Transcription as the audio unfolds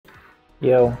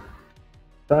Yo,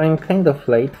 so I'm kind of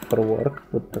late for work,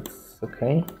 but that's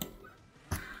okay.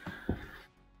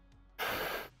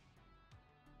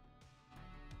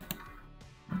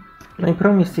 I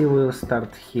promise you we'll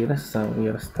start here, so we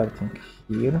are starting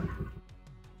here.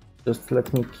 Just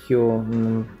let me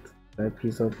cue the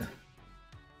episode.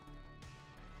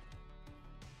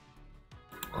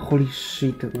 Holy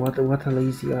shit, what a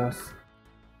lazy ass.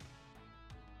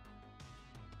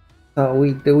 So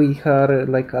we are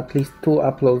like at least 2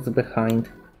 uploads behind.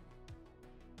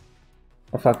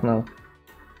 Oh fuck no.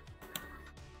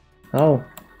 Oh.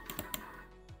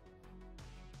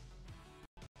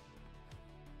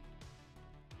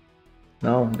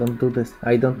 No, don't do this.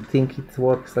 I don't think it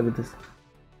works like this.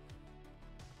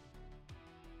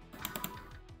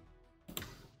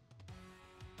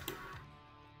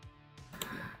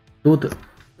 Dude,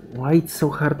 why it's so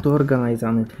hard to organize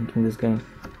anything in this game?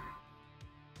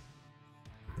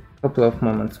 Couple of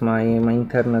moments. My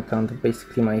internet and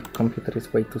basically my computer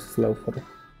is way too slow for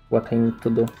what I need to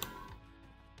do.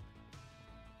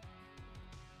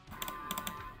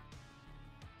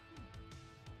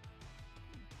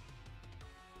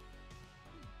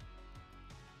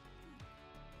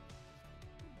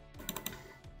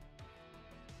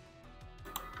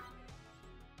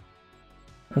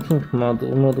 I think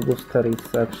mod booster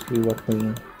is actually what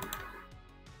we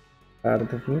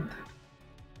started with.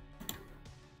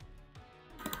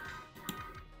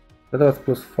 That was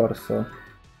 +4, so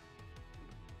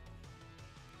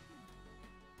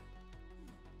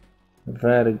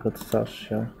very good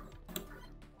social.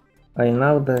 I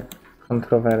know the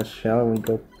controversial, we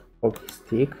got hockey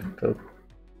stick to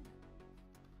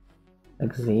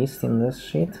exist in this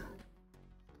shit.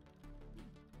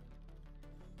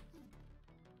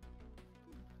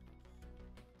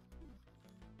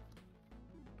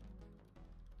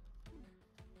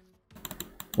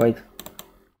 Wait.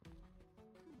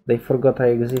 They forgot I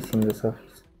exist in this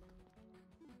office.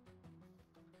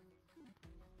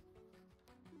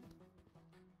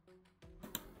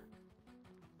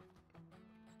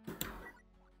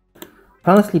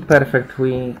 Honestly perfect,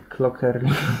 we clock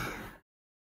early.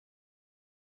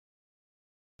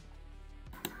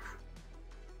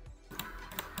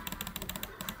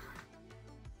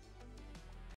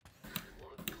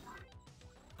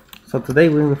 So today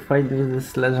we will fight with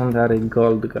this legendary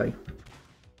gold guy.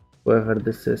 Whoever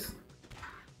this is.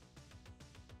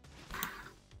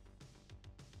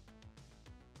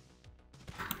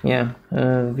 Yeah,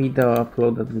 video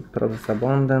uploaded with process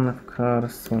abandoned, of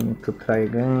course, we need to try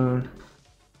again.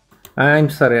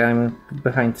 I'm sorry, I'm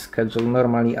behind schedule.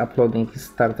 Normally uploading is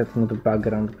started in the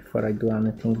background before I do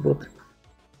anything, but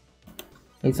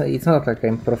it's not like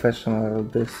I'm professional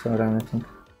at this or anything.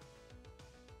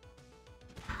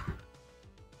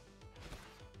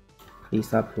 Please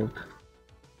upload.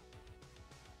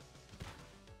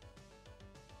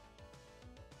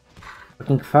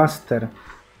 Fucking faster.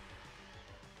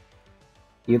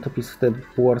 YouTube is the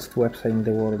worst website in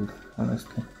the world,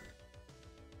 honestly.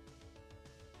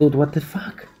 Dude, what the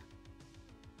fuck?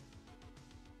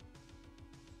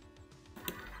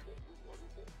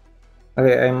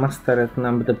 Okay, I mastered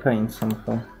numb the pain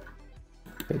somehow.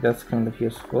 Okay, that's kind of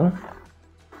useful.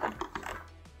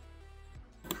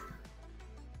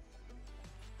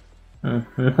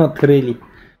 Not really.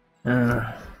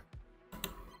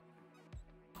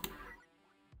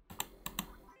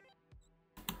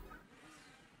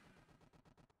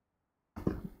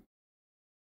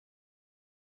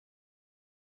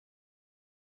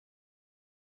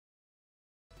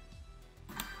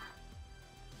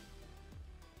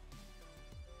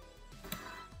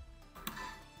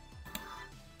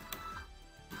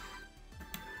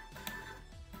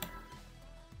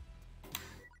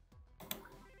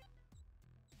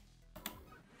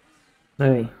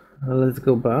 Okay, let's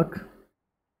go back.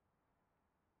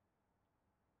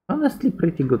 Honestly,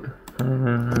 pretty good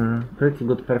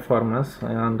performance,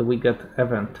 and we get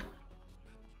event,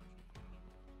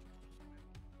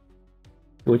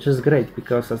 which is great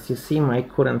because, as you see, my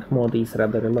current mod is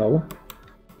rather low.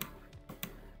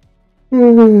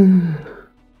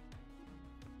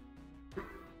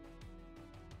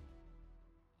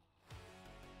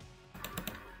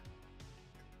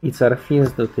 It's our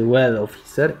first duty. Well,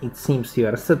 officer, it seems you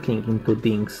are settling into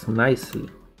things nicely.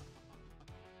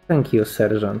 Thank you,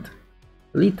 Sergeant.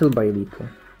 Little by little.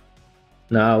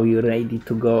 Now you're ready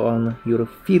to go on your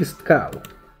first call.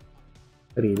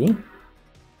 Really?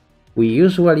 We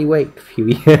usually wait a few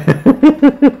years.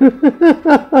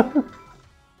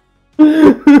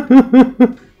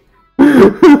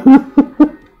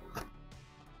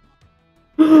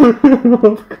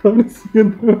 Of course you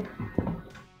do.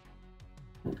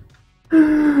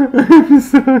 I'm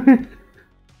sorry.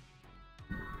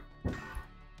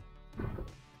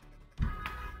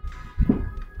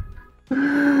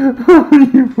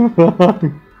 Holy fuck.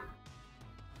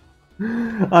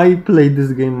 I played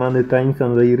this game many times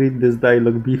and I read this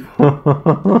dialogue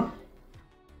before.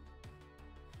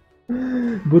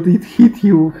 But it hit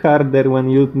you harder when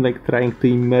you like trying to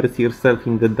immerse yourself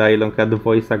in the dialogue at the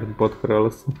voice act bot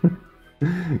crawls.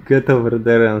 Get over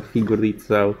there and figure it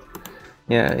out.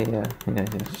 Yeah,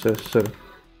 sure.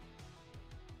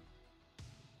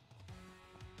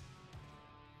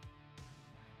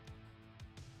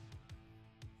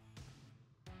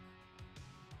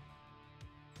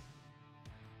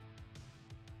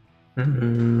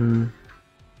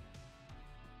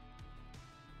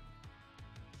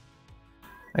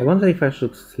 I wonder if I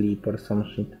should sleep or some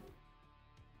shit.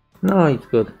 No, it's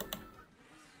good.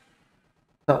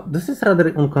 So, this is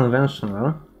rather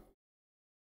unconventional.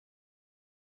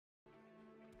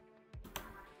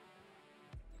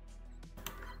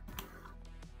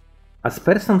 As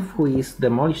person who is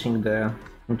demolishing the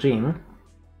gym,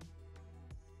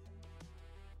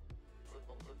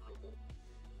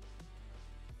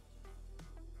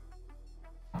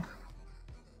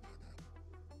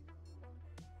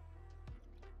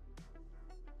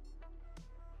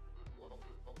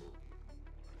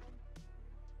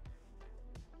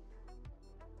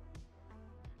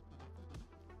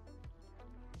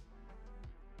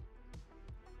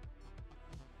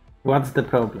 what's the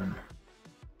problem?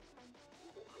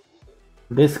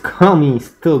 This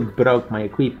communist took broke my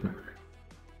equipment.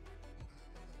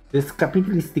 This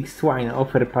capitalistic swine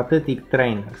offer pathetic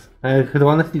trainers.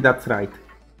 Honestly, that's right.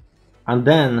 And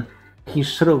then he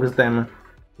shrugs them,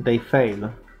 they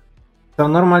fail. So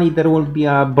normally there would be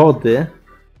a body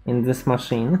in this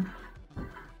machine.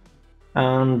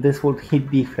 And this would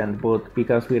hit different, but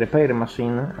because we repair a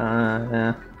machine,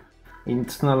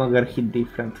 it's no longer hit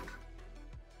different.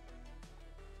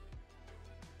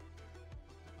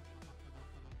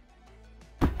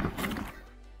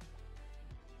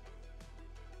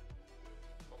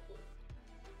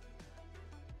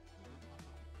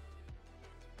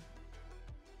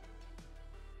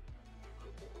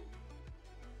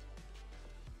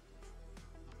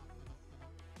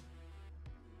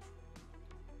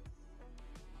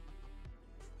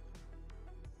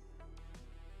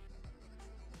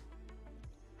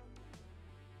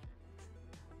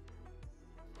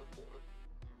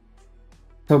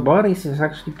 So Boris is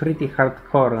actually pretty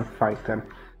hardcore fighter.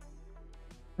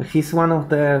 He's one of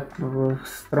the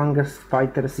strongest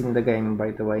fighters in the game,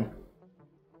 by the way.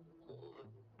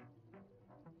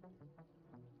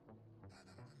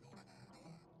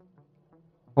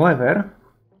 However,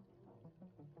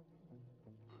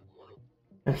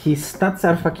 his stats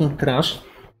are fucking trash.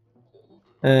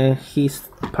 He's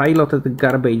piloted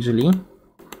garbagely.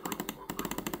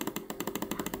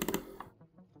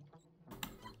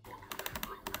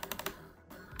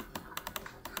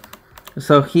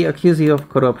 So he accuses you of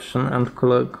corruption and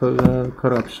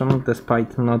corruption,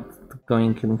 despite not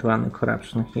going into any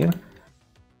corruption here.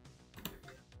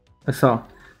 So,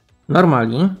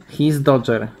 normally, he's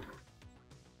dodger.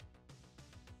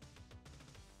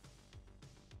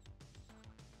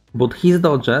 But his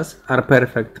dodges are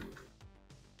perfect.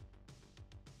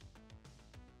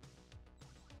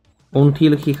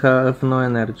 Until he have no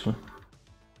energy.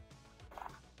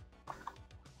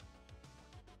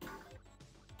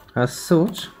 As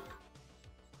such,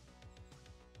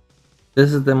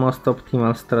 this is the most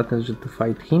optimal strategy to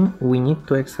fight him. We need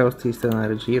to exhaust his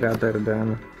energy rather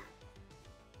than...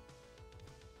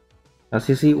 As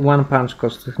you see, one punch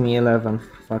costs me 11,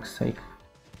 for fuck's sake.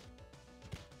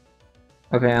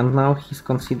 Okay, and now he's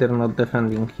considered not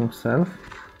defending himself.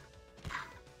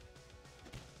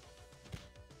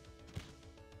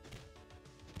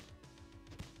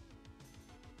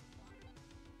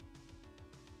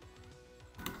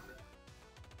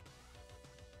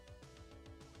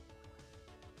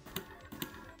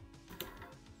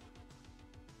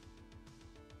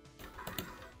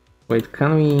 Wait,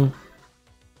 can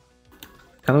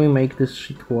we make this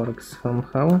shit work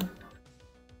somehow?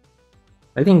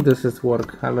 I think this is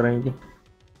work already.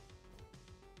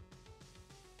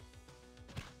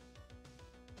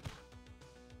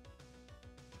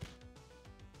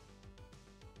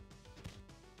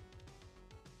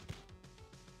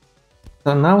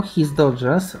 So now his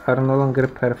dodges are no longer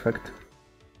perfect.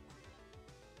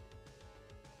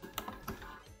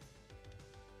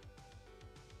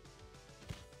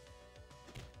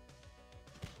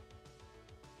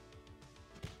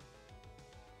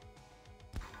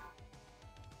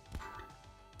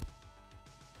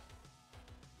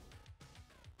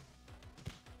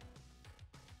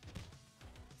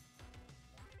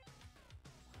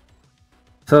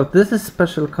 So this is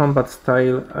special combat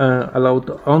style allowed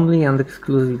only and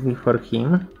exclusively for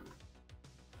him.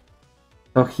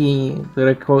 So he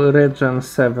regen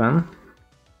 7,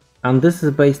 and this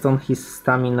is based on his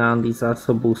stamina and is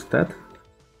also boosted.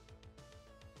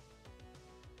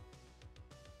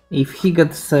 If he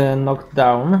gets knocked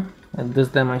down, this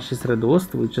damage is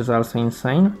reduced, which is also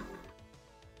insane.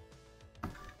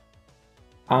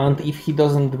 And if he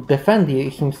doesn't defend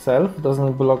himself,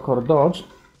 doesn't block or dodge,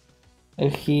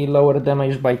 he lower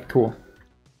damage by 2.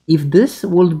 If this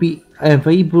would be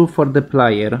available for the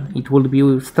player, it would be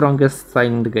the strongest style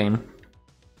in the game.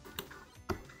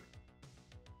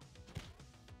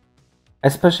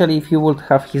 Especially if you would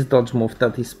have his dodge move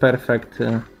that is perfect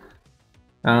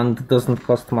and doesn't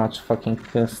cost much fucking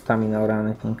stamina or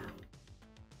anything.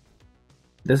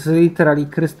 This is literally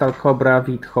Crystal Cobra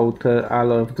without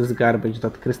all of this garbage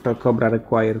that Crystal Cobra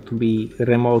require to be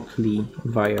remotely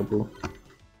viable.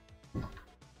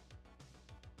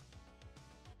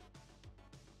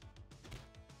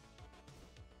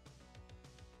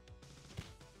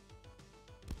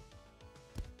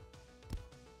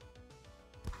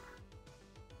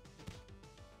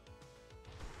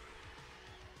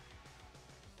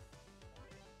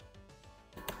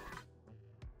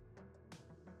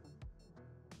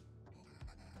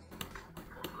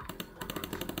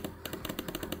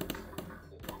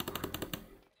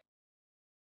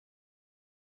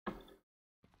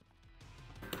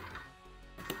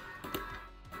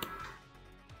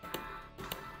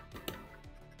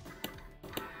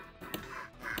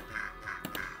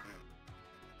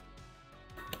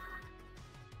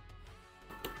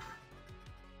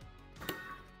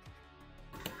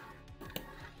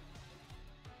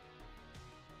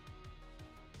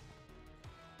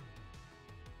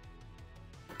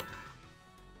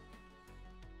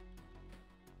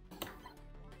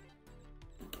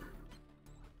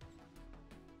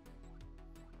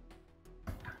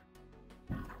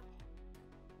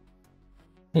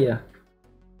 Yeah.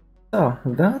 So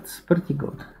that's pretty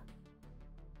good.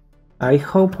 I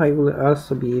hope I will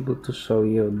also be able to show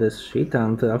you this shit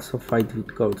and also fight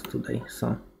with gold today,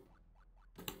 so.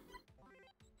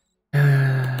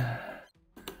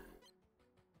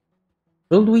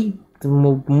 Should we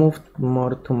move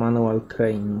more to manual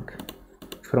training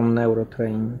from neuro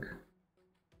training?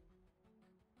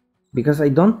 Because I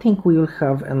don't think we will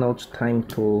have enough time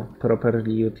to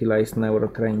properly utilize neuro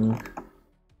training.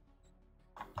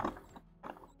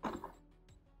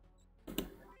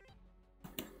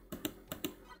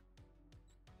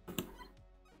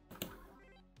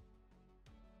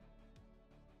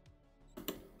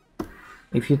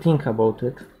 If you think about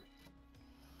it.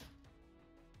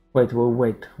 Wait.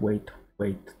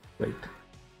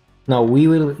 No, we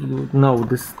will. No,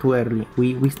 this is too early.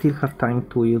 We still have time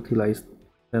to utilize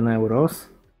the neuros.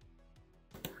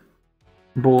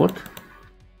 But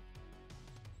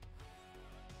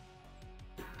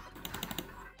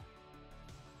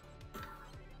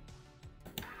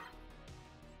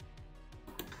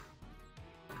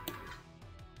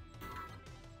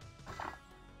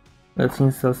let's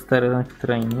install Strateg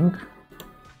training.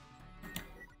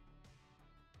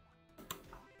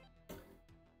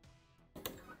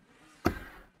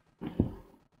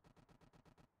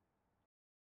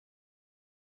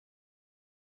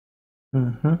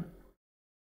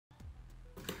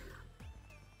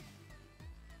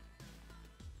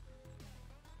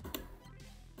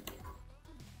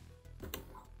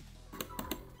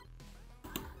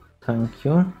 Thank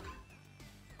you.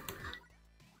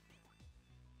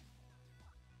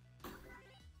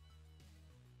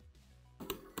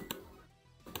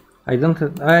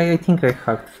 I think I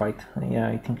hacked fight. Yeah,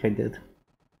 I think I did.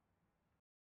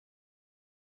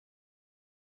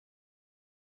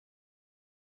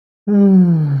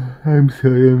 I'm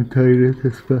sorry, I'm tired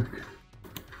as fuck.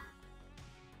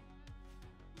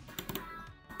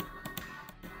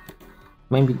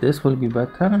 Maybe this will be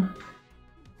better.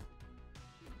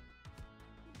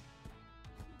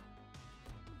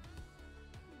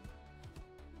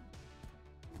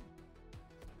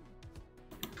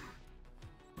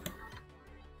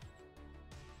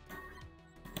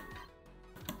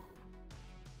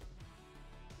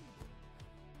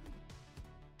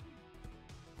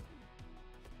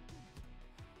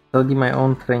 Only my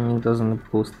own training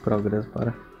doesn't boost progress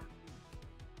bar.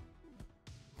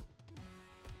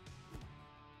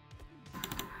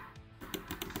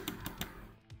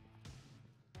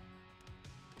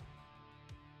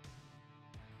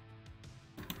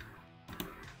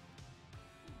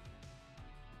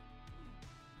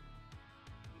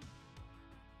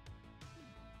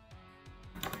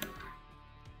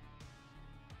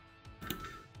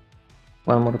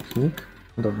 One more click.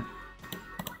 Done.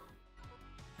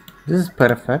 This is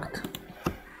perfect.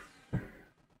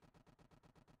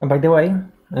 And by the way,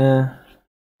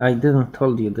 I didn't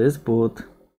told you this, but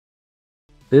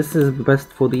this is the best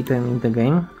food item in the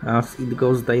game, as it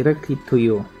goes directly to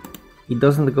you. It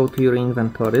doesn't go to your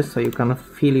inventory, so you can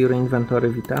fill your inventory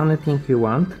with anything you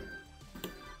want.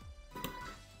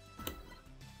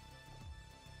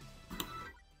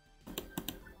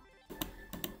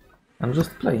 And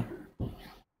just play.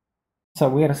 So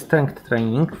we are strength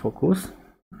training, focus,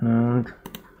 and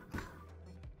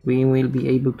we will be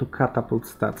able to catapult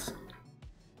stats.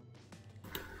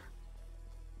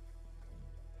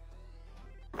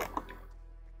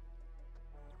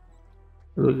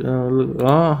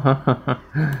 Oh,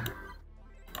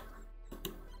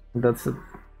 that's it.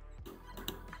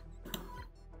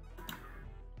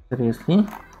 Seriously?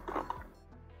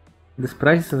 This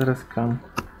price is a scam.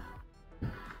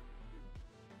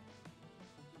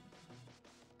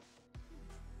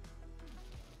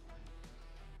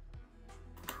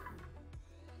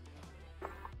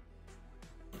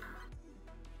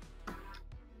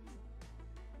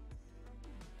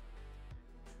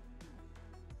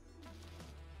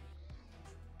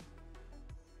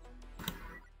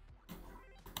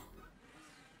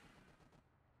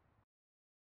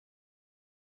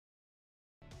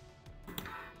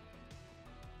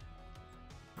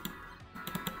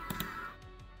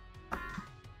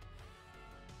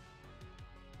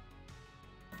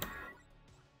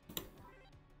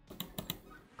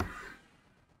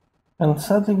 And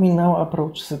sadly we now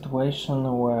approach situation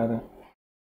where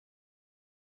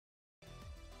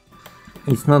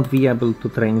it's not viable to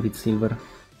train with silver.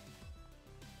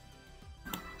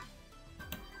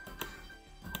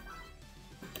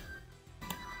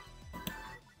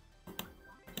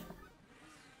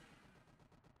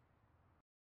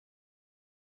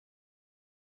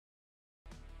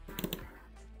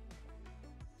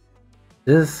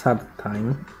 This is sad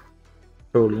time,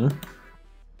 truly.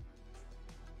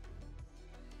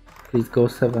 Please go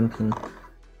 17.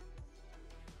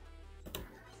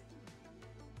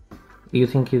 You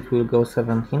think it will go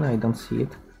 17? I don't see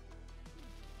it.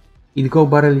 It go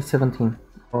barely 17.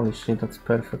 Holy shit, that's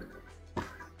perfect.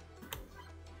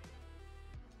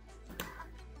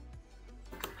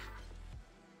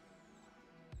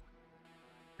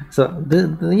 So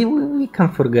we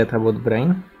can't forget about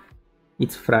brain.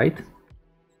 It's fried.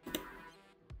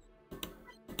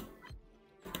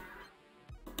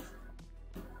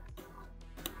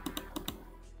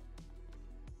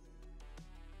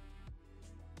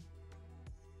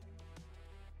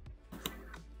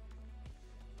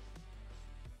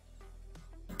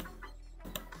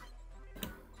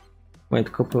 Wait a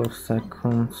couple of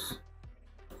seconds.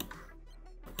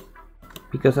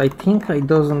 Because I think I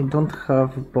don't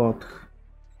have bot.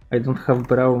 I don't have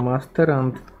Brow Master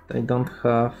and I don't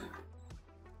have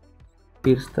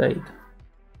First Aid.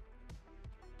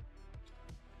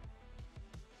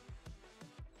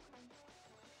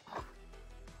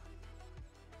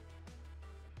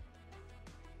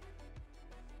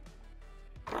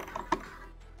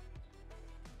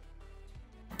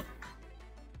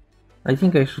 I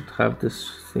think I should have this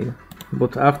still,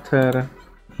 but after,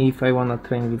 if I wanna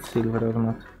train with silver or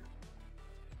not.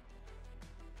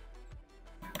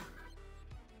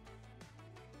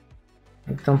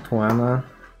 I don't wanna.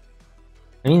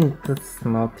 I mean, that's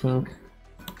nothing.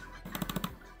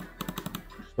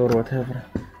 Or whatever.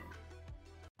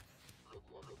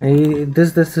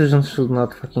 This decision should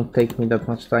not fucking take me that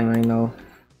much time, I know.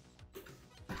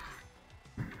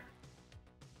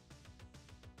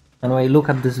 Anyway, look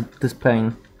at this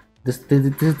pain. This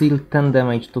deal 10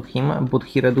 damage to him, but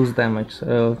he reduced damage.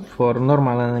 For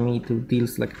normal enemy it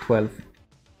deals like 12.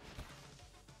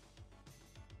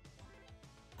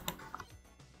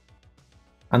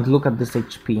 And look at this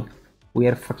HP. We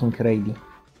are fucking ready.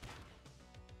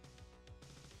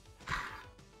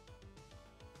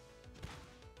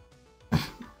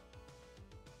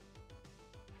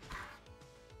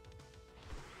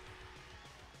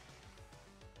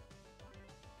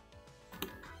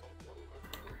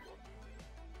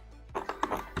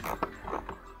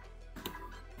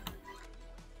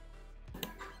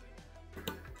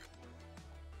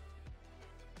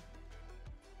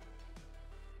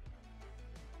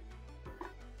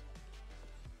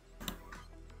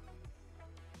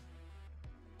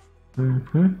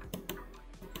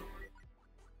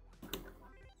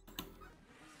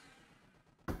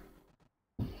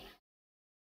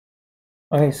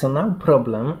 Okay, so now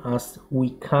problem as we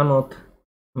cannot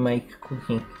make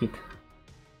cooking kit.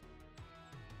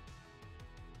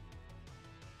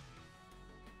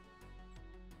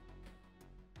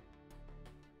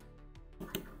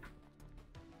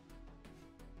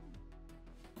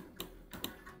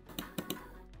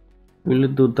 Will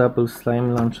do double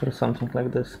slime launch or something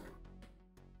like this.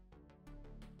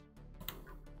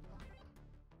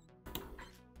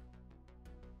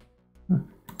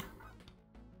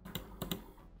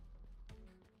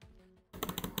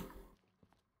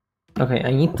 Okay,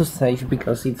 I need to save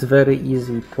because it's very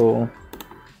easy to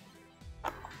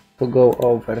go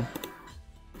over.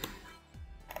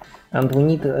 And we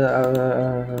need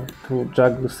to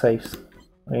juggle saves.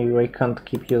 I can't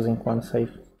keep using one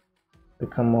save.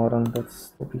 Become moron,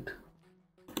 that's stupid.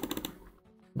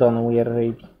 Done, we are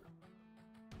ready.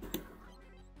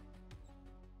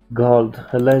 Gold,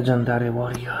 a legendary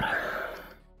warrior.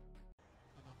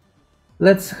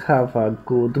 Let's have a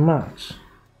good match.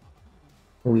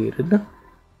 Weird.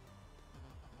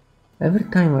 Every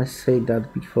time I say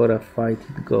that before a fight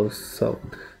it goes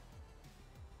south.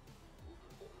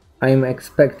 I'm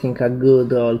expecting a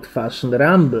good old-fashioned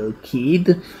rumble,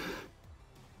 kid.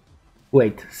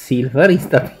 Wait, Silver, is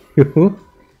that you?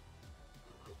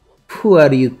 Who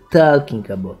are you talking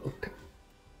about?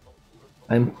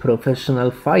 I'm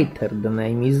professional fighter, the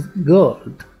name is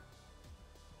Gold.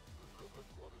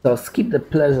 So skip the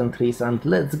pleasantries and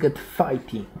let's get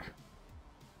fighting.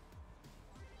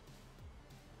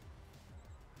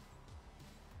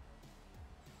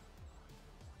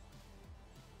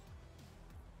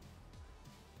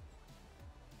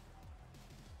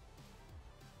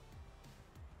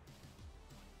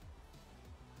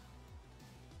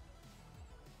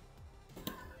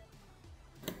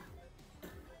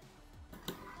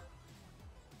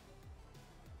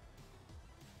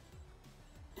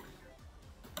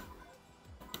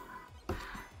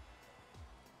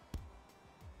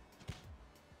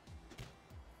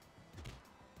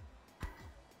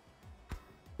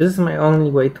 This is my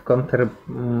only way to counter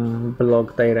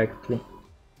block directly.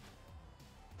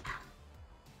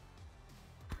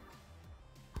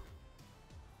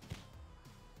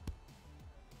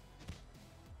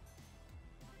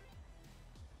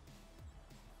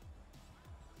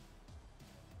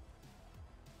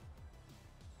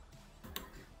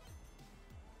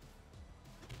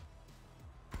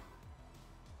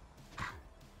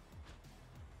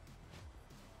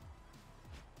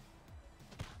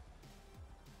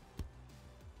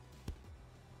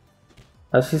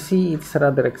 As you see, it's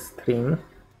rather extreme.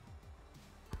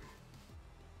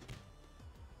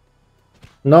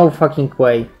 No fucking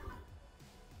way.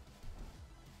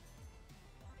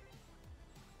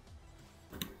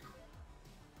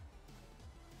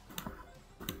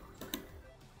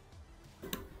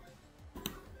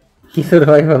 He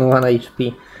survived on 1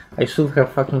 HP. I should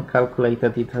have fucking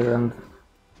calculated it and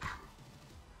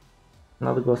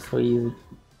not go so easy.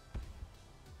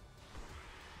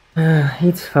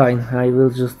 It's fine, I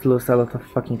will just lose a lot of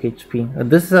fucking HP.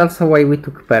 This is also why we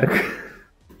took perk.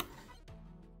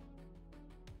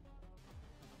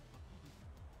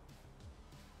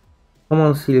 Come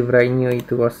on, Silver, I knew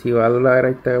it was you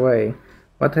right away.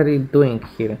 What are you doing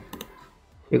here?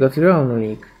 You got your own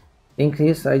league. Thing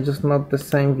is, I just not the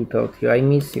same without you. I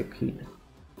miss you, kid.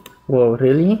 Whoa,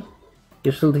 really?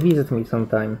 You should visit me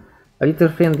sometime. A little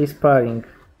friendly sparring.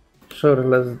 Sure,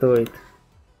 let's do it.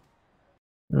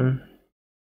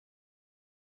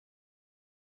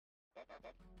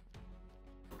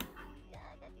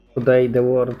 Today the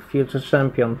world future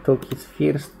champion took his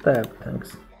first step,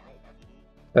 thanks.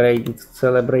 Ready to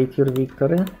celebrate your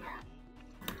victory?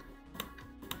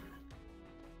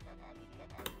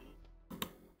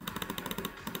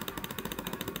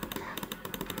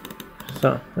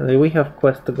 So, we have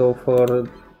quest to go for to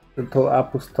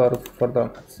Apu store for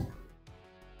donuts.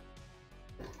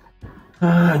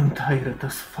 I'm tired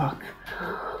as fuck.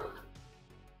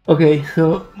 Okay,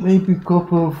 so maybe a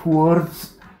couple of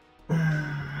words.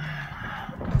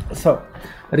 So,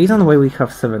 reason why we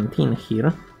have 17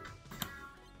 here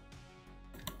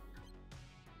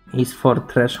is for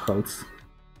thresholds.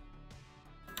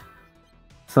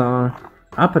 So,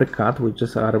 uppercut, which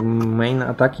is our main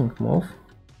attacking move,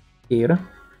 here,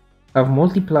 have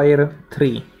multiplier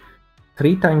 3.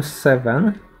 3 times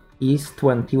 7 is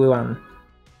 21.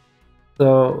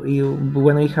 So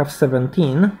when we have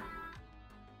 17,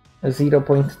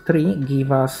 0.3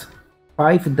 give us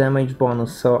 5 damage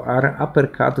bonus, so our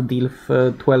uppercut deals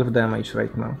 12 damage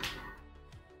right now.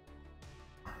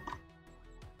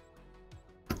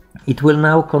 It will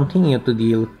now continue to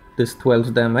deal this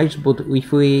 12 damage, but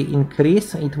if we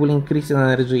increase, it will increase in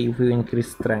energy if we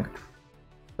increase strength.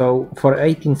 So for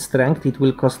 18 strength it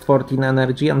will cost 14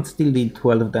 energy and still deal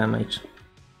 12 damage.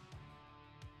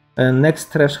 Next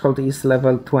threshold is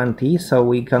level 20, so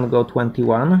we can go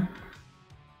 21.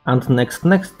 And next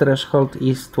threshold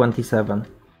is 27.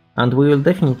 And we will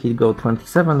definitely go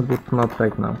 27, but not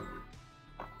right now.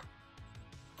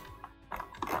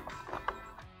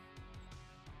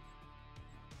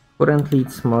 Currently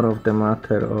it's more of the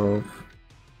matter of,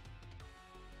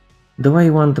 do I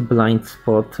want blind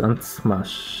spot and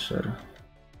smasher?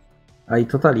 I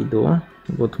totally do,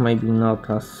 but maybe not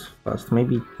as fast.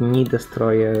 Maybe knee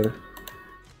destroyer,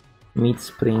 mid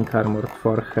spring armored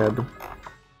forehead.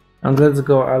 And let's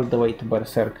go all the way to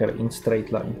berserker in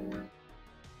straight line.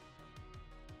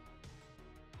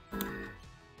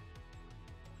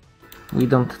 We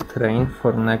don't train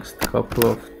for next couple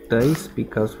of days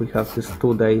because we have these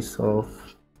 2 days of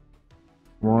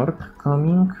work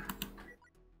coming.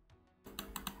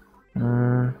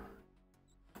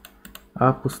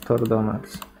 Apple Store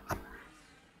Donuts.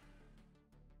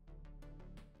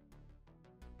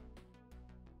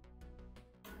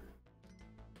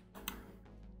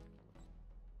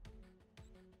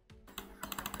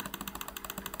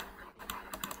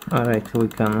 Alright, we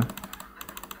can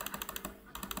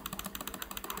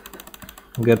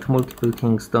get multiple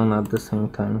things done at the same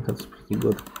time. That's pretty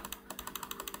good.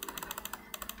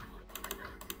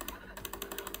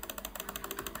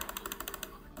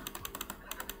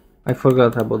 I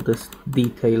forgot about this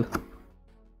detail.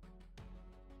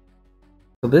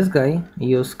 So this guy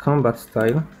uses combat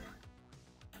style,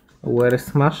 where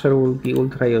Smasher will be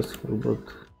ultra useful, but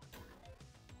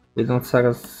we don't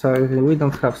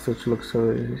have such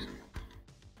luxuries.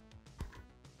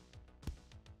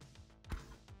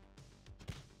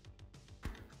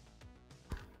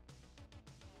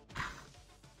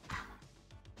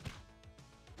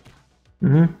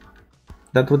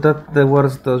 That's the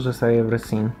worst dodges I ever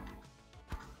seen.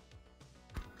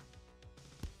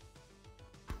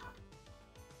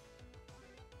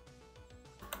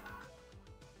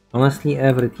 Honestly,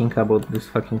 everything about this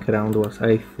fucking round was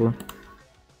awful.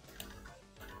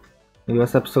 It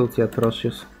was absolutely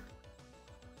atrocious.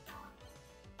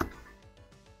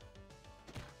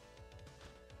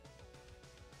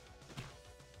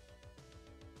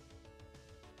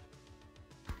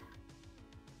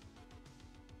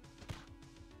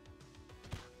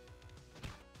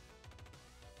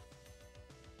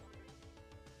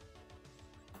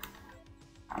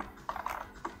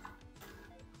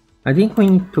 I think we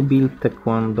need to build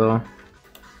Taekwondo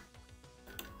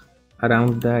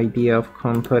around the idea of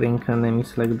contouring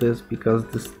enemies like this, because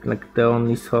this is like the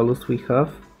only solace we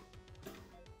have.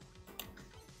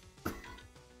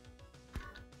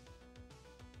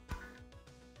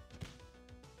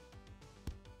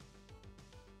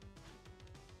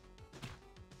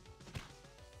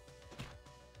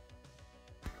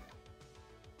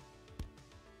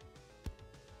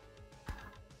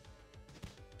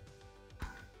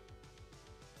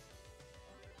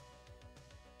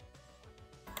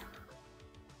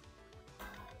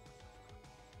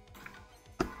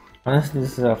 Honestly,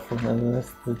 this is awful.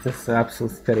 This is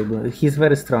absolutely terrible. He's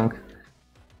very strong.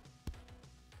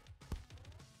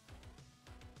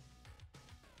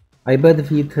 I bet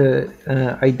with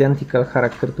identical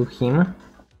character to him,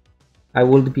 I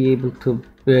would be able to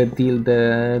deal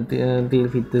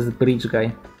with this bridge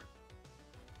guy.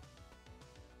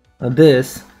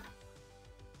 This,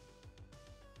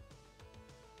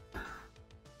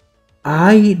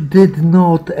 I did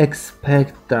not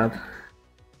expect that.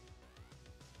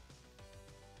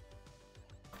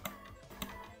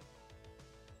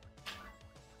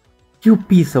 You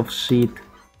piece of shit.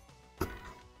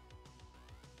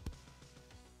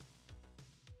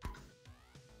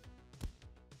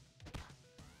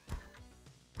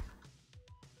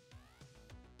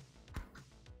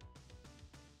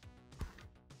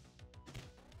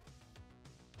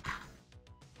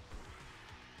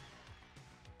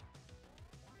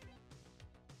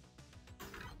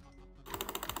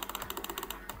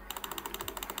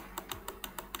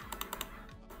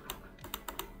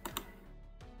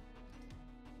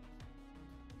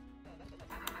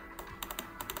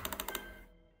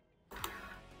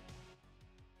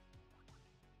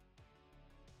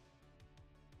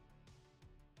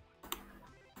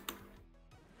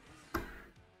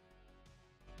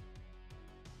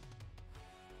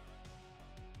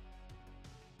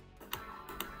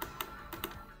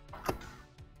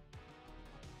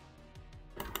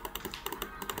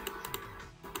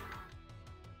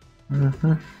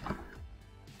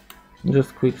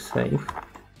 Just quick save.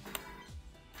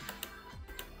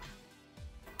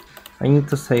 I need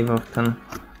to save often,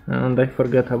 and I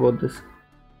forget about this.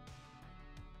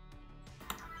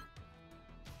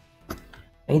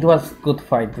 It was good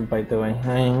fight, by the way.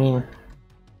 I mean,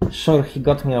 sure, he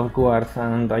got me off guard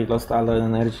and I lost all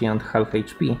energy and half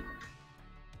HP.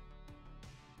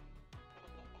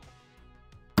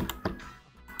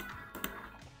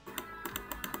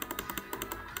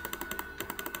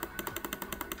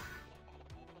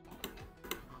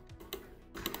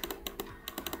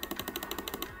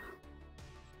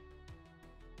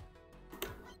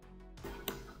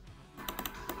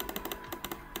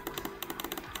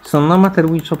 So no matter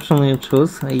which option you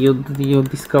choose, you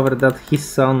discover that his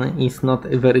son is not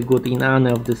very good in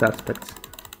any of these aspects.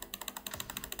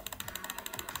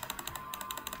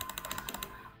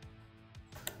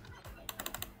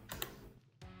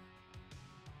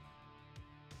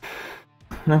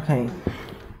 Okay.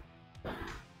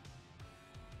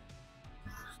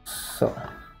 So.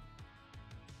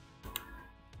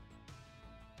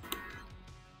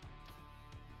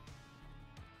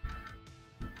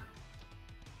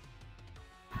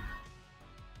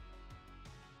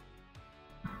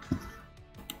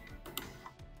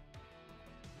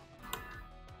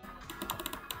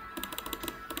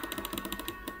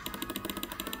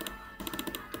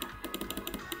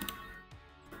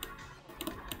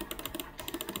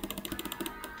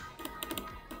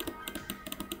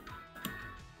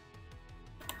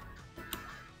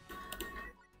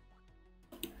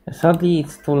 Sadly,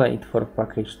 it's too late for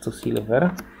package to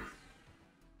silver.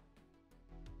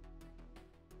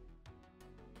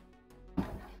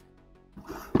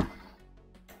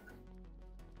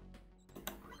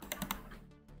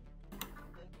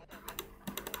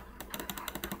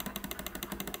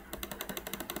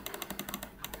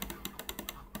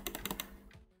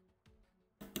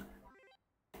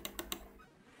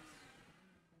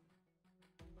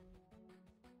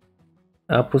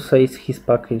 Apu says his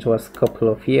package was a couple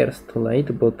of years too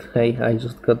late, but hey, I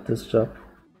just got this job.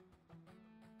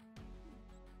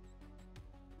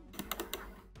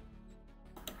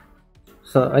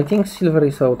 So I think silver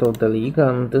is out of the league,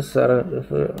 and these are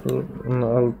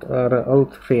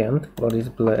old friend, what is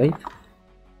blade.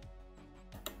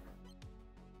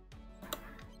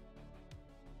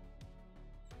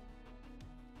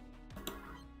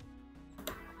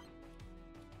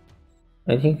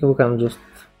 I think we can just...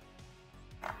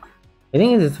 I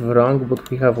think it is wrong, but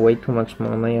we have way too much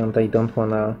money and I don't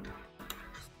wanna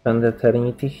spend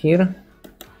eternity here.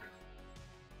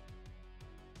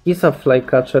 He's a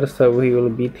flycatcher, so we will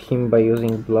beat him by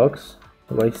using blocks,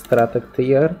 by Strateg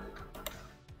tier.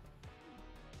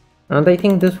 And I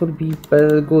think this would be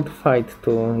a good fight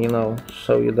to, you know,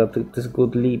 show you that it is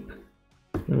good leap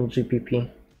in GPP.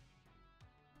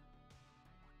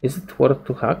 Is it worth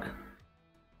to hack?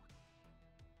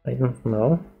 I don't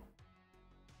know.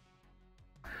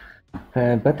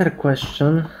 Better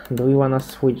question, do we wanna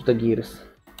switch the gears?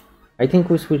 I think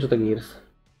we switch the gears.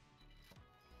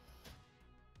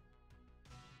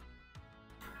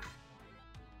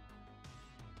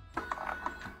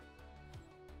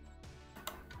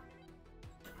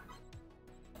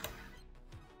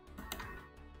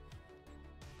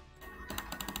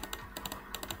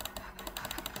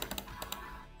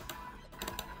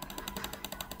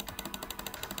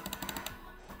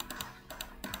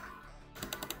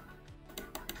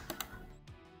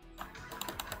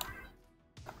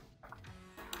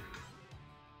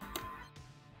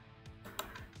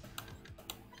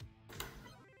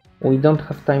 We don't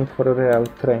have time for real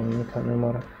training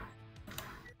anymore.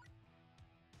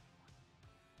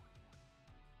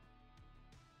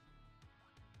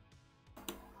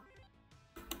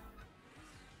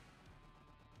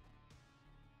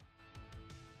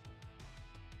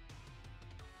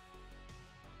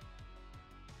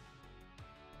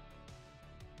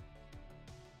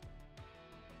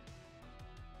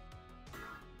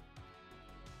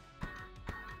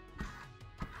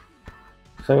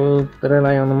 So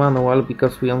rely on manual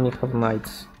because we only have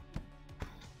knights.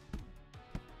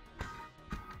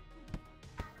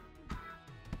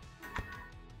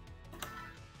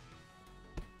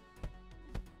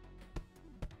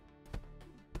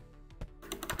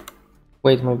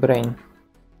 Wait, my brain.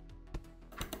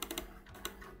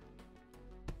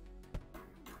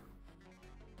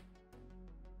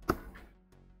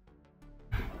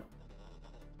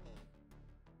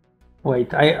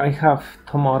 Wait, I have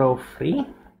tomorrow free?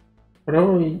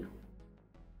 Probably.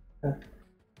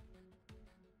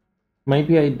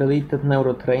 Maybe I deleted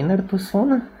Neurotrainer too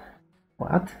soon?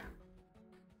 What?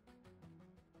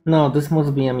 No, this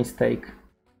must be a mistake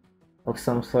of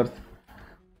some sort.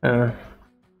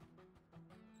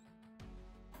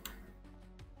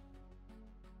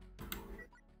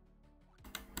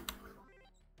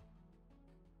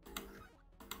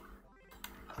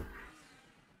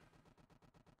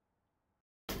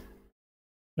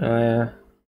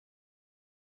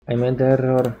 I made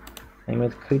error. I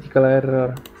made critical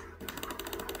error.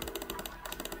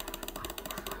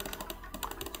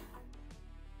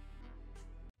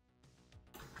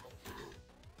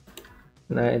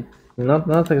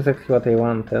 Not exactly what I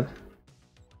wanted.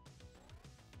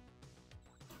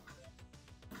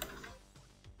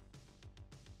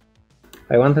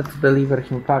 I wanted to deliver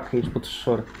him package, but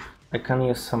sure, I can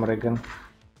use some regen.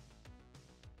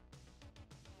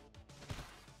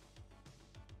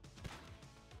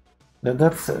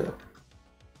 That's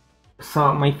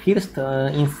so my first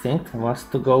instinct was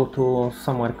to go to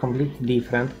somewhere completely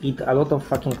different, eat a lot of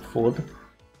fucking food.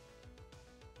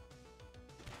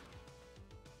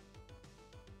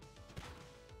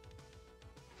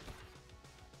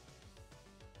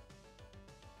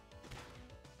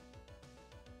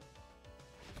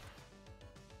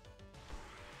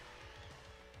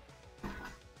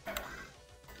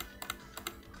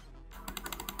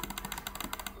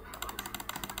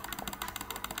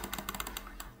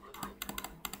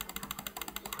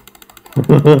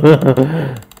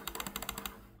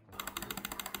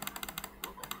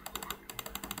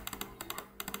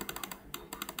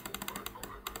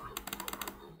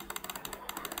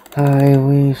 I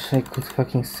wish I could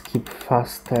fucking skip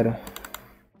faster.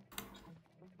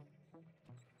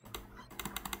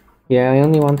 Yeah, I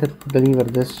only wanted to deliver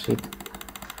this shit.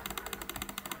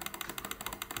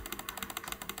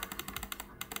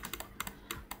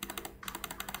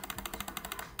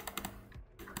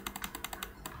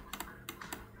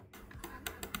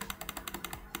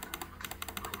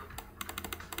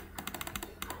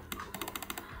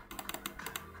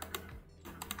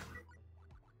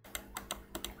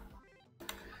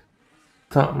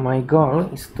 So my goal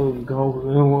is to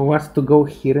go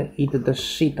here, eat the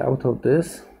shit out of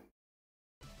this.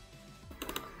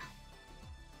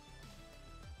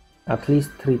 At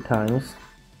least 3 times.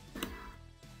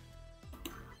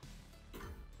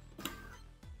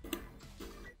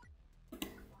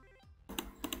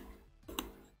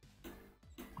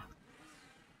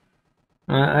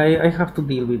 I have to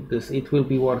deal with this, it will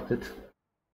be worth it.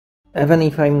 Even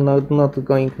if I'm not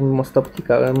going the most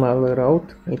optimal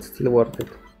route, it's still worth it.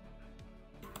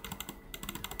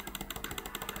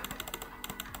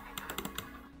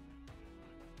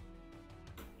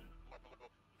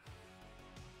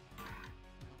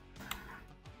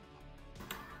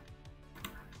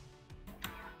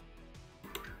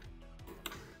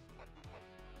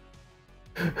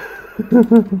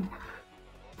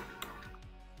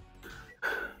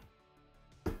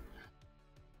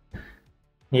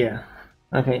 Yeah.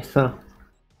 Okay, so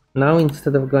now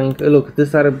instead of going, look,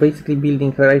 these are basically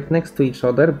building right next to each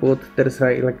other, but there's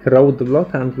like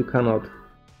roadblock and you cannot,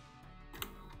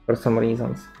 for some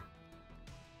reasons.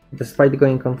 Despite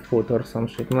going on foot or some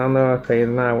shit. No, okay,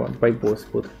 now by bus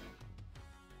foot.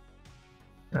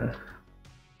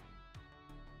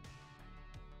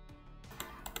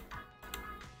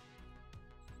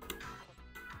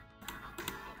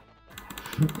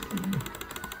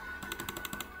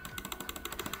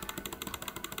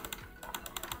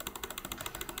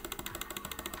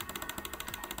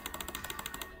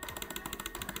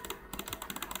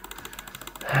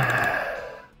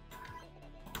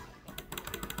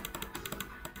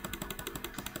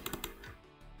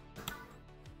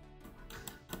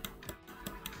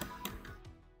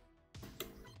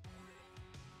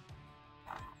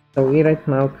 So we right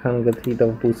now can get rid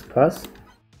of boost pass.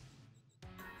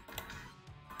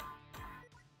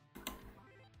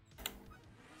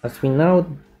 As we now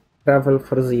travel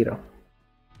for 0.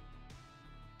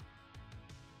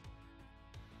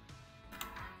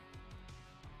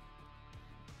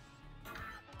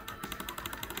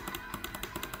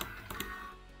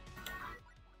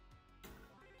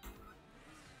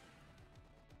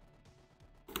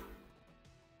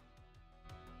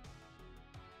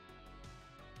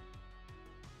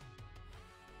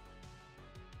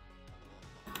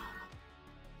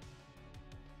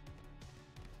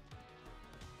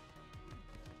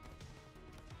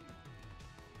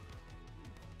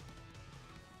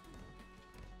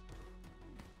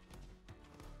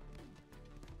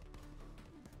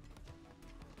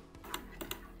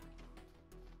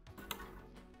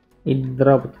 It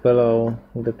dropped below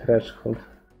the threshold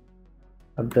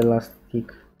at the last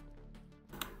tick.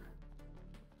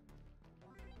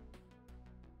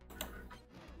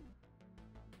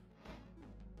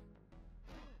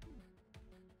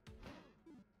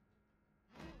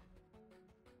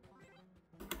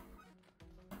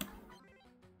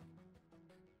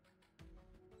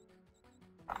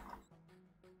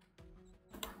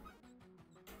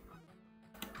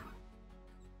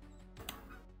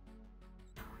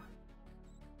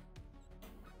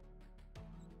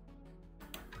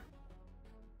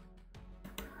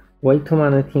 Way too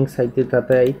many things I did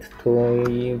at 8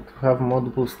 to have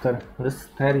mod booster. This is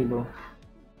terrible.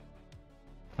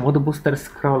 Mod booster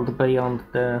scrolled beyond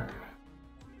the...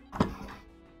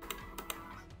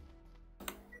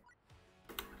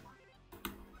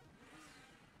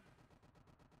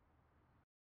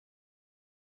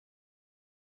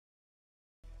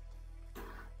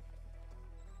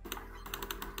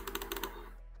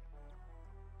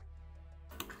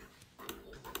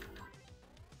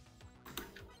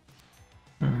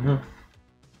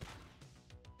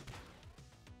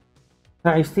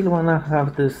 I still wanna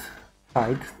have this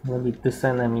fight with this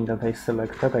enemy that I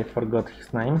selected. I forgot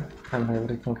his name and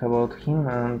everything about him,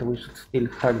 and we should still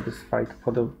have this fight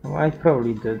for the... I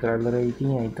probably did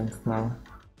already, I don't know.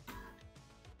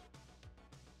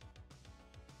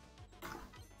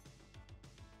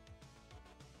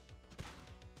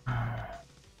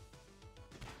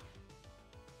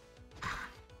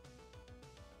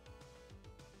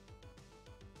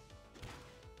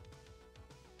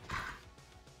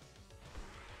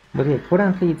 But yeah,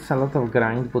 currently it's a lot of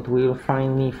grind, but we will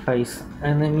finally face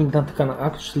enemy that can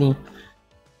actually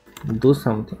do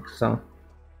something, so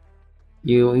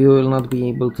you will not be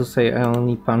able to say I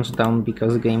only punched down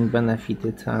because game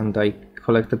benefited and I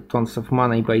collected tons of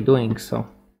money by doing so.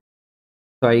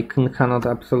 So I cannot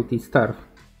absolutely starve.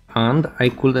 And I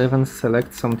could even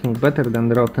select something better than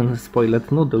rotten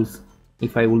spoiled noodles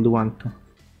if I would want to.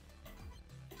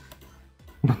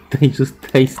 But they just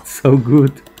taste so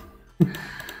good.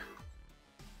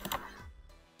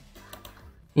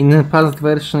 In the past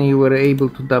version you were able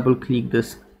to double click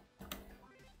this.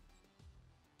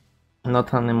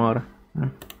 Not anymore.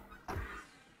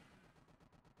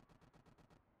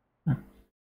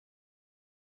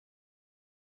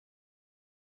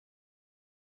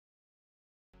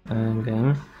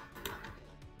 Game.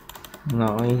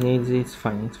 No, it's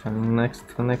fine, it's fine.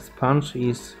 Next punch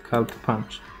is called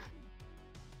punch.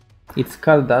 It's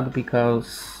called that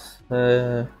because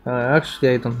actually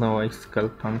I don't know why it's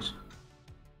called punch.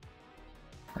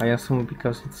 I assume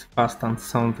because it's fast and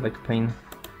sounds like pain.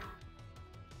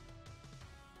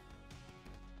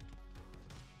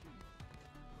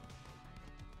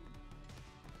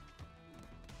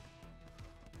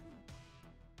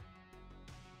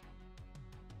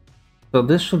 So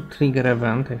this should trigger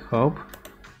event, I hope.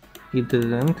 It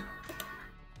didn't.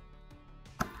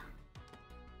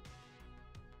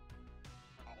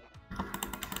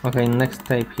 Okay, next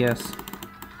type, yes.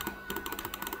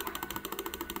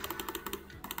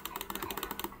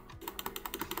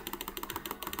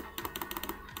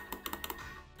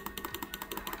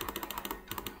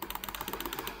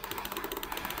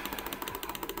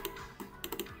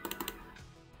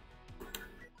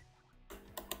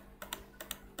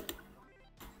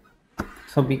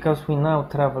 So because we now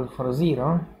travel for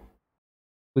 0,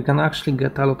 we can actually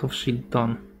get a lot of shit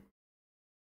done.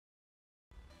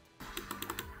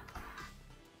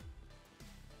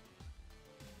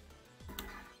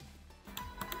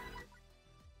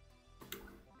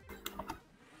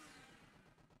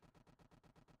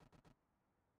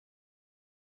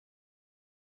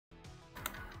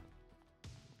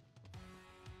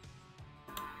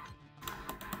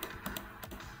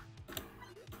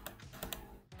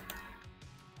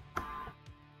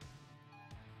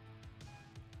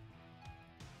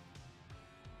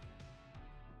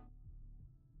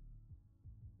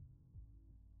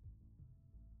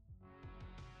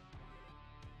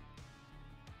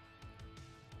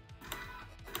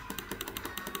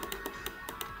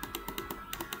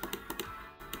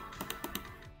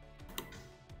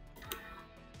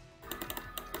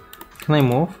 Can I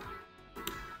move?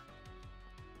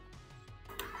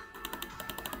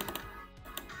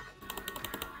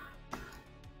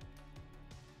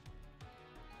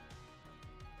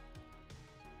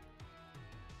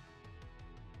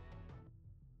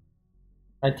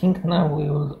 I think now we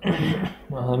will...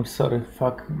 Oh, I'm sorry,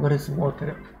 fuck, where is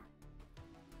water?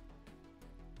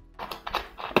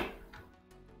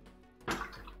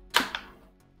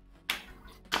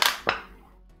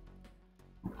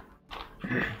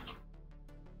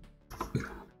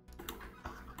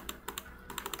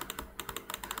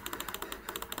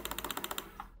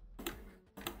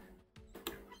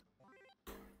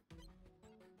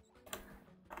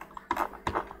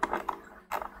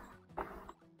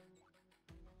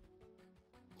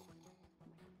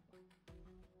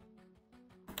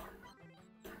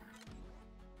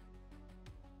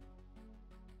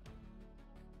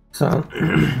 So,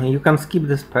 you can skip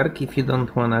this perk if you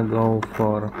don't wanna go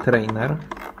for trainer.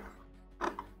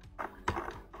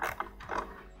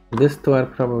 These two are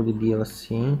probably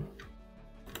DLC.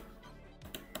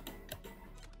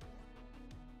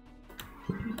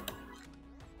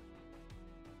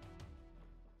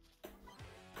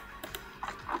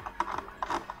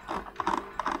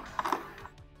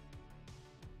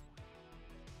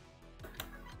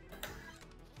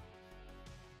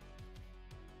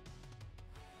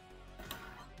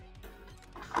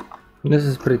 This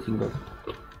is pretty good.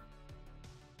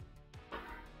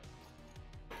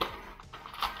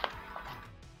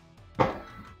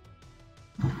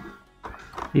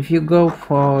 If you go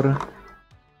for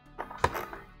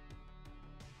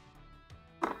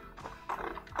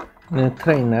the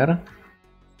trainer,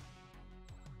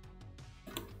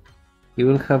 you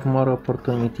will have more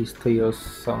opportunities to use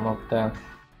some of the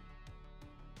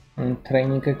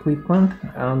training equipment,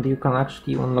 and you can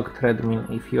actually unlock treadmill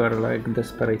if you are like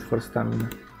desperate for stamina.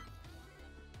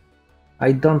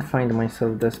 I don't find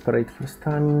myself desperate for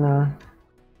stamina.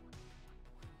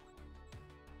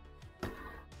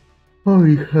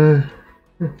 Holy hell.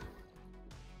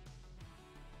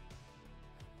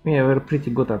 Yeah, we're pretty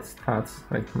good at stats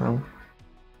right now.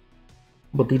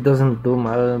 But it doesn't do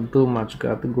much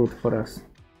good for us.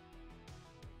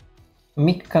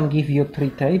 Mick can give you 3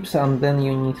 tapes, and then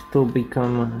you need to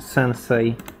become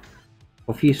sensei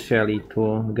officially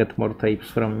to get more tapes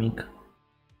from Mick.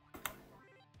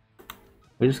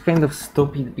 Which is kind of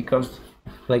stupid because,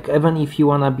 like, even if you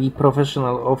wanna be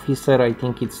professional officer, I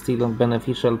think it's still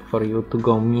beneficial for you to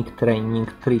go Mick training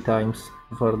 3 times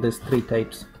for these 3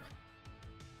 tapes.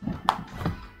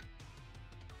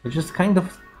 Which is kind of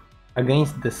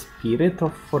against the spirit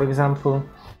of, for example,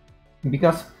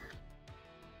 because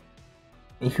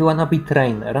if you wanna be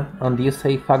trainer and you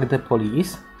say fuck the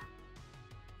police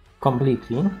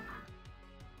completely,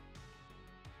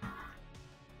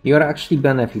 you are actually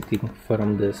benefiting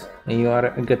from this. You are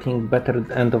getting better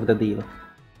end of the deal.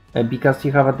 Because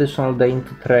you have additional day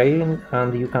to train,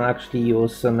 and you can actually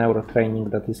use neuro training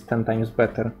that is 10 times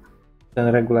better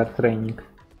than regular training.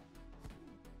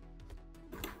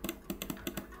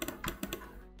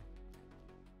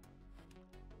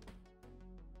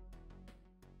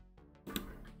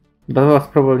 That was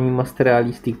probably most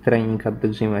realistic training at the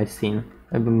gym I've seen.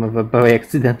 By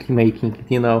accidentally making it,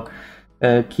 you know.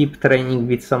 Keep training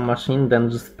with some machine, then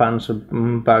just punch a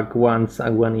bag once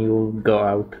when you go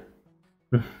out.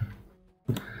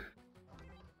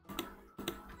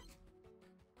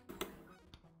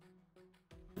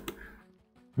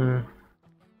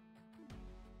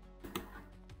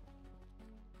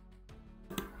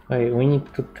 Okay, we need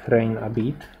to train a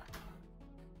bit.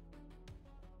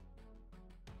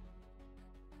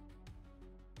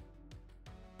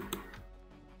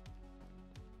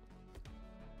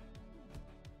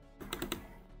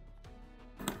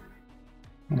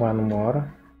 One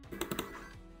more.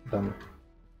 Done.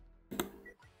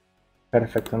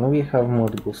 Perfect, and we have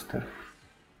mood booster.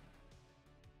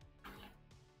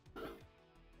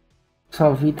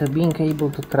 So with being able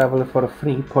to travel for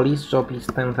free, police job is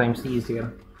 10 times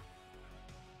easier.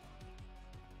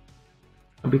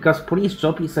 Because police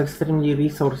job is extremely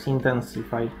resource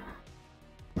intensive.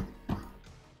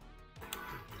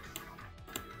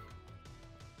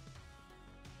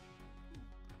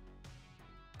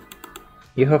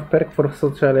 You have perk for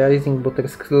socializing, but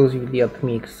exclusively at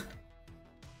mix.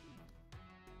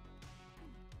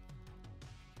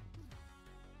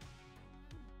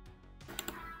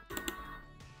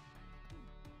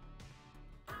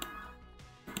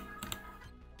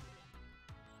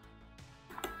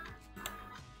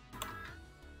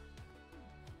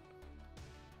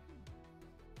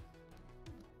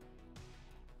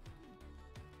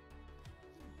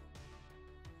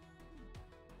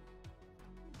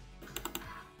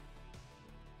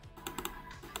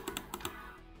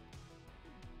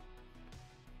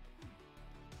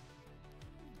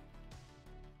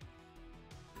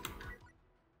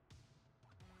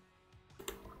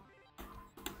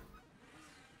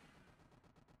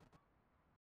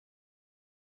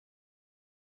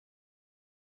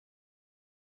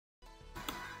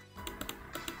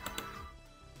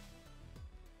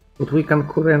 But we can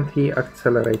currently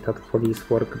accelerate at police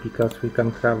work because we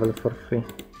can travel for free.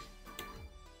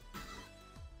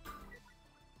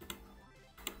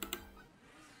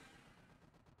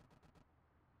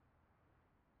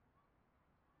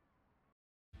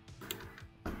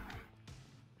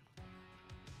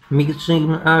 Mixed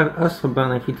gym also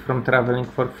benefit from traveling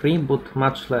for free, but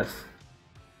much less.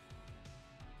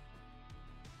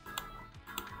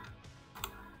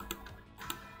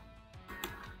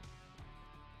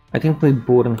 I think we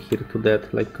burn here to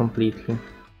death, like completely.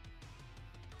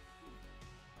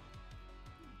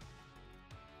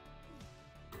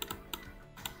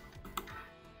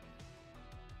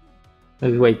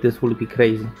 Wait, this will be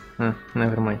crazy.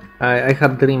 Never mind. I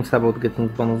had dreams about getting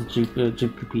bonus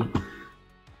GPP.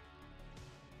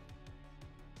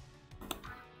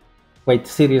 Wait,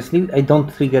 seriously? I don't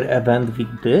trigger event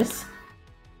with this?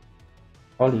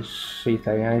 Holy shit,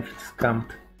 I feel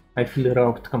scammed. I feel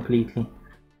robbed completely.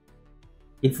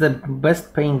 It's the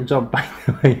best paying job, by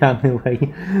the way, anyway.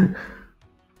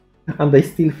 And I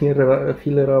still feel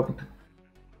robbed.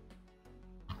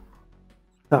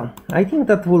 So, I think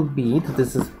that will be it.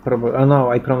 This is probably... Oh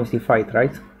no, I promised you fight,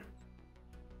 right?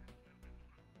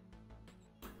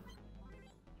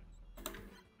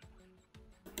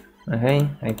 Okay,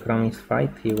 I promise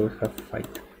fight, you will have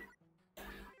fight.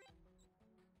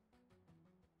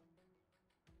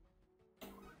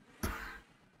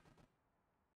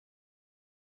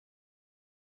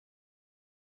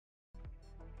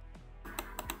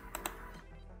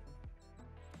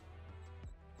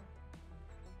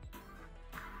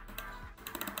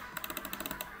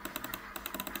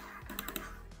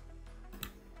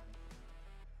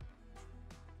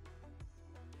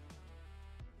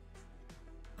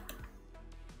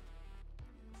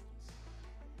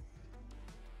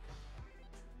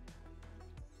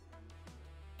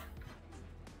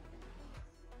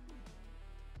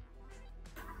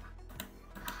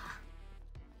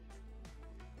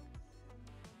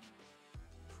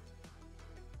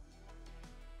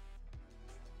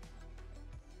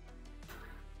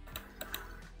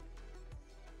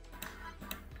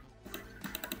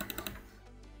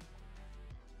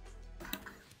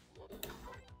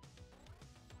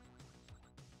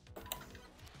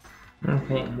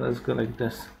 Okay, let's go like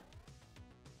this.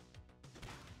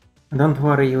 Don't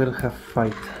worry, you will have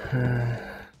fight.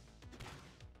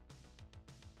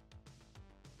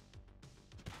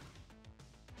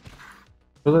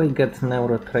 Will I get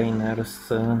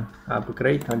Neurotrainer's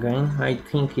upgrade again? I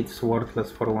think it's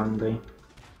worthless for one day.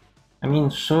 I mean,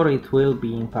 sure it will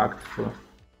be impactful.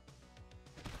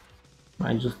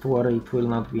 I just worry it will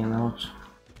not be enough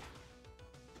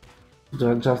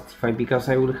to justify, because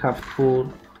I will have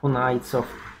two nights of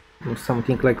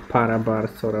something like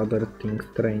parabars or other things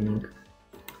training.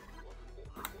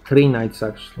 3 nights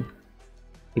actually,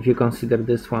 if you consider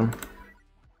this one.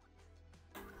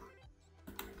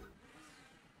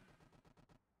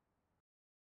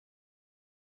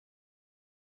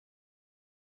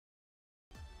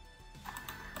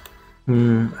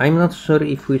 I'm not sure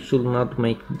if we should not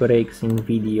make breaks in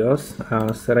videos,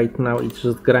 as right now it's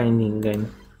just grinding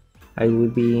game. I will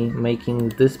be making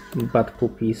this bad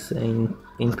puppies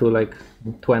into like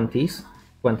 20s,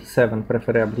 27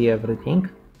 preferably everything.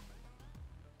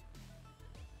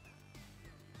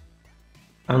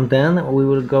 And then we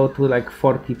will go to like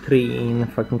 43 in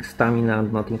fucking stamina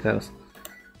and nothing else.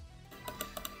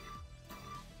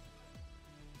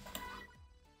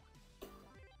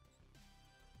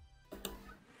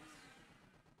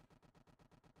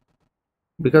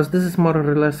 Because this is more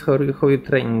or less how you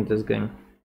train in this game.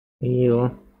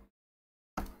 You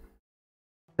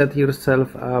set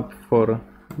yourself up for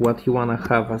what you wanna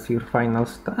have as your final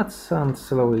stats and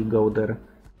slowly go there.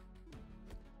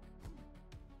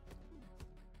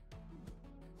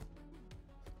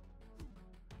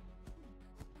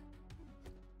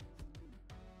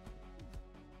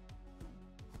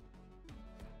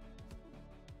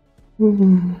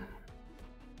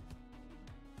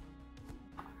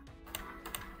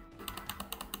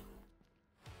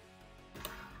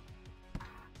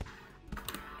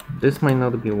 This might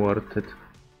not be worth it.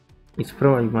 It's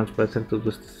probably much better to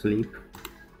just sleep.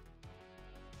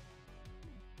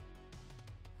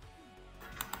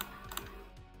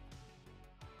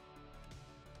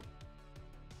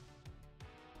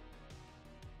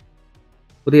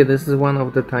 But yeah, this is one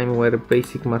of the time where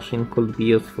basic machine could be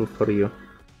useful for you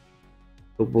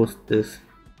to boost this.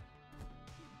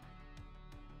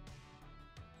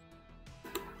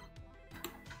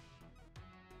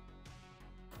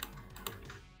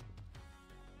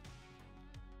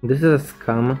 This is a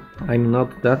scam. I'm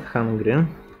not that hungry.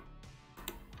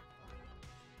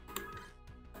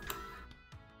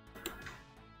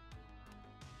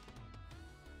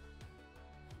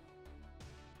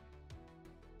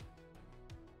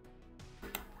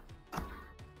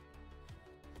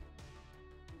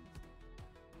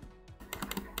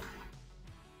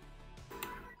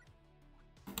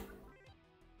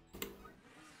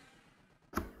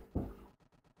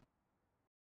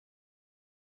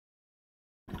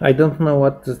 I don't know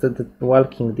what is the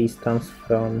walking distance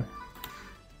from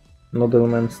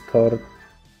Noodleman store,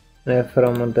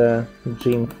 from the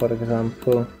gym, for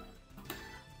example,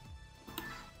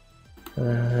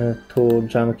 to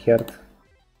junkyard.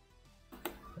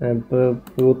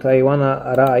 But I wanna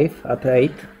arrive at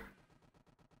 8.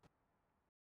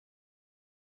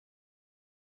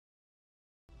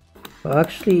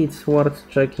 Actually, it's worth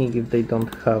checking if they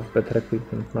don't have better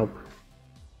equipment. Nope.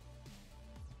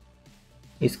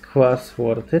 Is class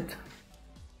worth it?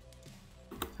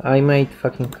 I made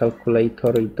fucking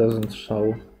calculator, it doesn't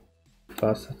show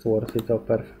class as worth it or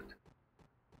perfect.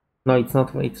 No, it's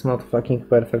not fucking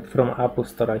perfect. From Apple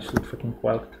Store I should fucking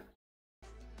walked.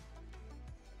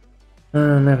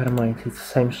 Never mind, it's the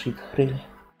same shit, really.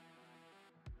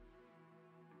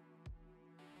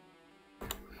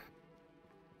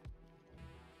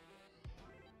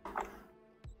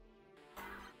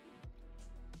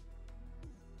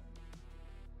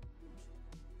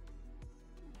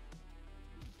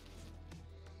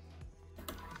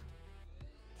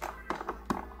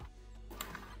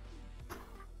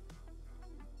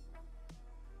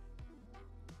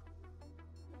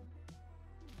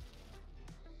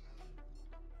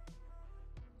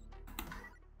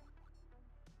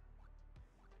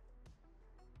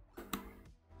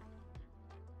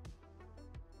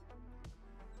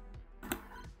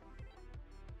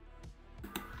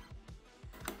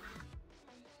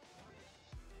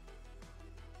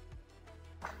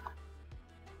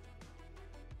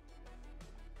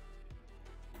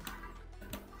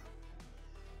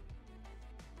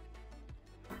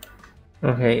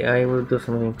 Okay, I will do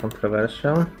something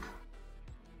controversial.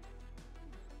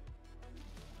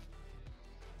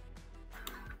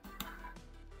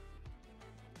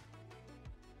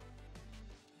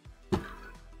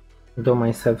 Do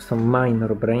myself some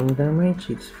minor brain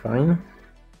damage, it's fine.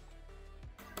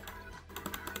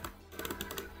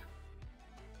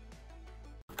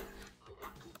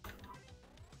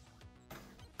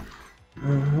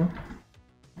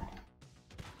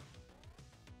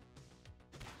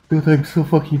 Dude, I'm so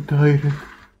fucking tired.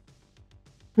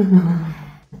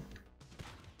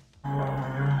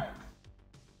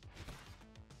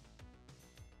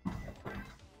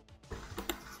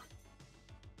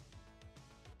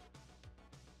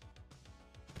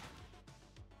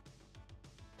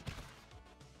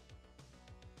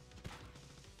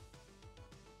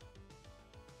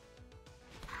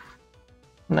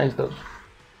 Nice dodge.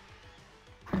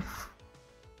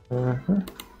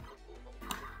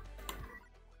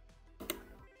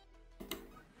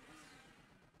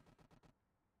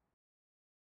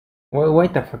 Well,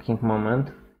 wait a fucking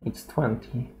moment. It's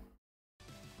 20.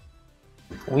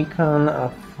 We can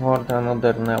afford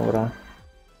another neuro.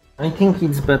 I think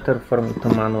it's better for me to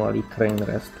manually train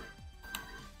rest.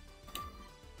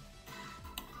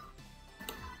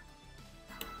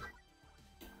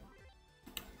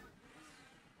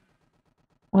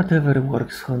 Whatever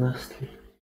works, honestly.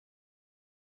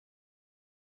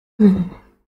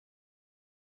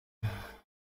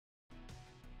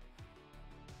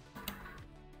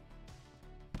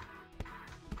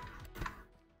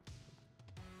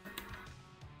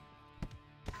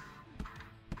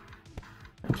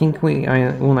 I think we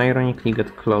unironically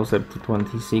get closer to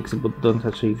 26, but don't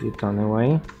achieve it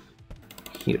anyway.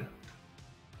 Here.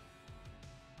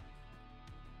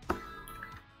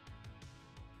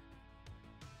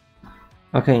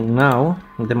 Okay, now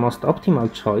the most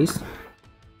optimal choice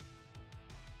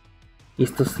is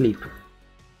to sleep.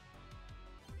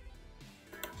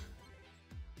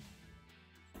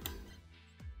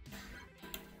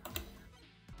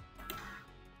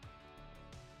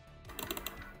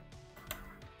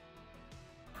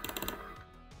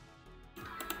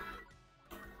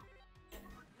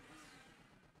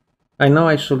 I know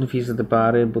I should visit the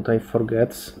barrier, but I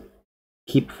forget.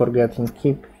 Keep forgetting,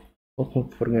 keep fucking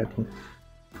forgetting.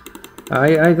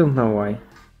 I don't know why.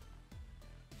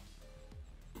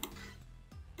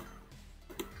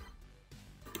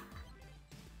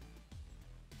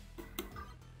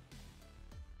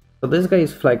 So this guy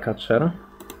is Flycatcher.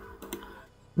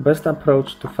 Best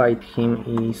approach to fight him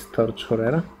is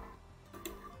Torturer.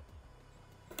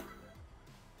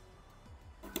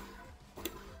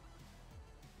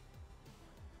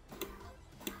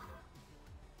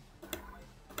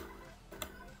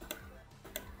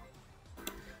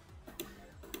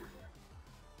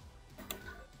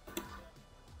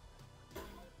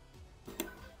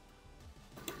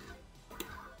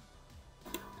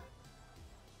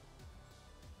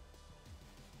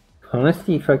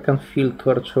 Honestly, if I can feel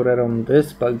Torturer on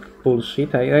this bug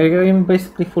bullshit, I am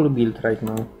basically full build right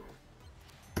now.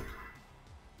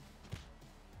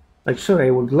 Like, sure, I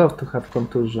would love to have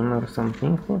Contusion or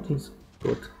something, but it's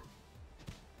good.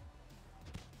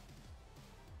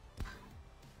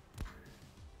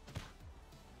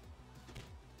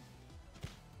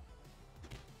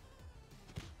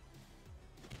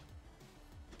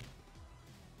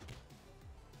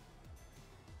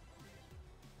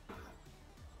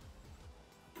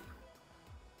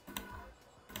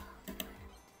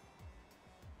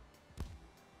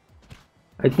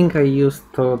 I think I used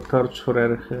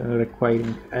Torturer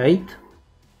requiring 8.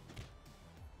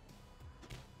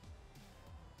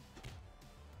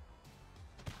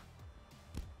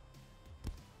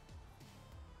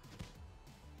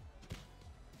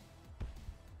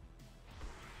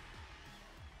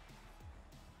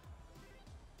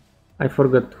 I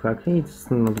forgot to hack, it's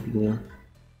not big deal.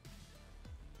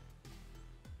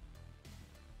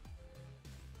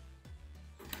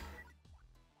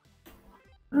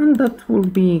 And that will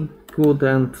be good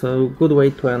and a good way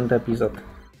to end the episode.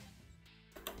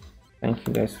 Thank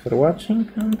you guys for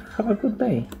watching and have a good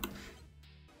day.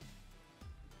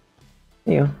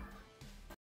 See you.